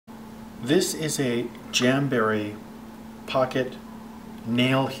This is a Jamberry pocket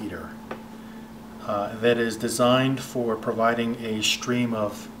nail heater that is designed for providing a stream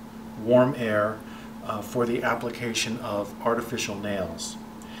of warm air for the application of artificial nails.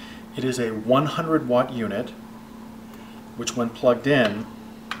 It is a 100-watt unit which, when plugged in,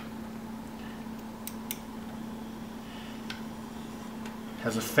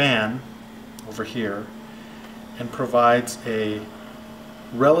 has a fan over here and provides a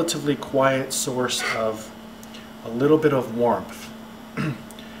relatively quiet source of a little bit of warmth.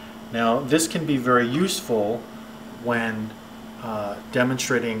 Now, this can be very useful when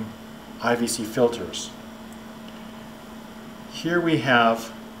demonstrating IVC filters. Here we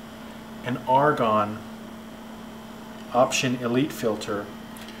have an Argon OptionElite filter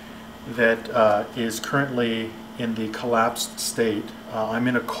that is currently in the collapsed state. I'm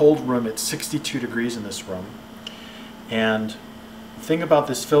in a cold room. It's 62 degrees in this room, and the thing about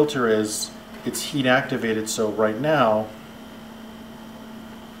this filter is it's heat activated, so right now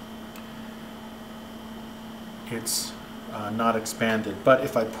it's not expanded. But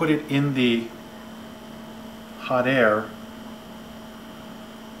if I put it in the hot air,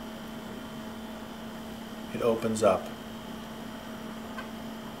 it opens up.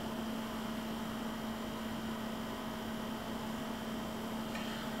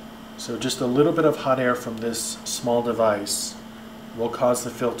 So just a little bit of hot air from this small device will cause the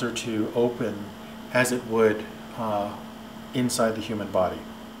filter to open as it would inside the human body.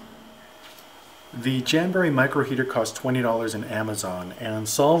 The Jamberry microheater costs $20 in Amazon and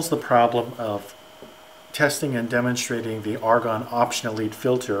solves the problem of testing and demonstrating the Argon OptionElite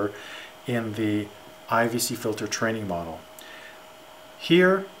filter in the IVC filter training model.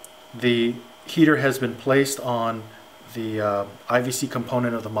 Here, the heater has been placed on the IVC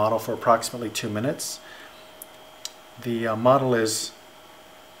component of the model for approximately 2 minutes. The model is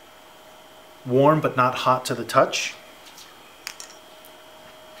warm but not hot to the touch.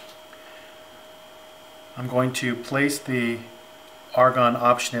 I'm going to place the Argon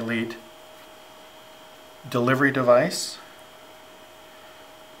OptionElite delivery device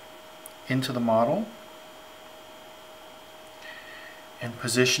into the model and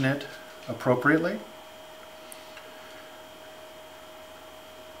position it appropriately.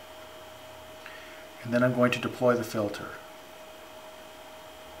 And then I'm going to deploy the filter.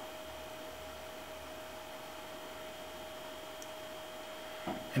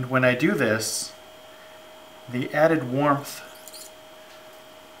 And when I do this, the added warmth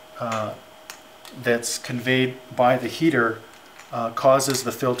that's conveyed by the heater causes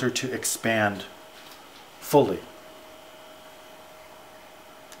the filter to expand fully.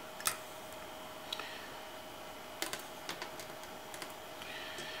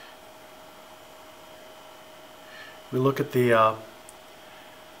 We look at the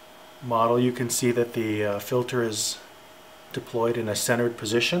model, you can see that the filter is deployed in a centered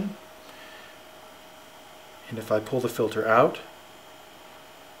position. And if I pull the filter out,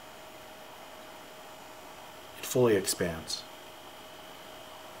 it fully expands.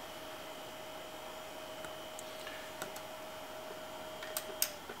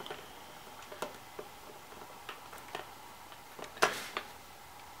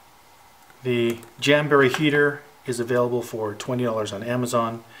 The Jamberry heater is available for $20 on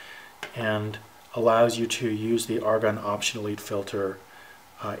Amazon and allows you to use the Argon OptionElite filter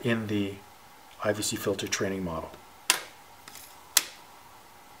in the IVC filter training model.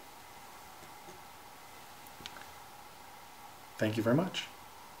 Thank you very much.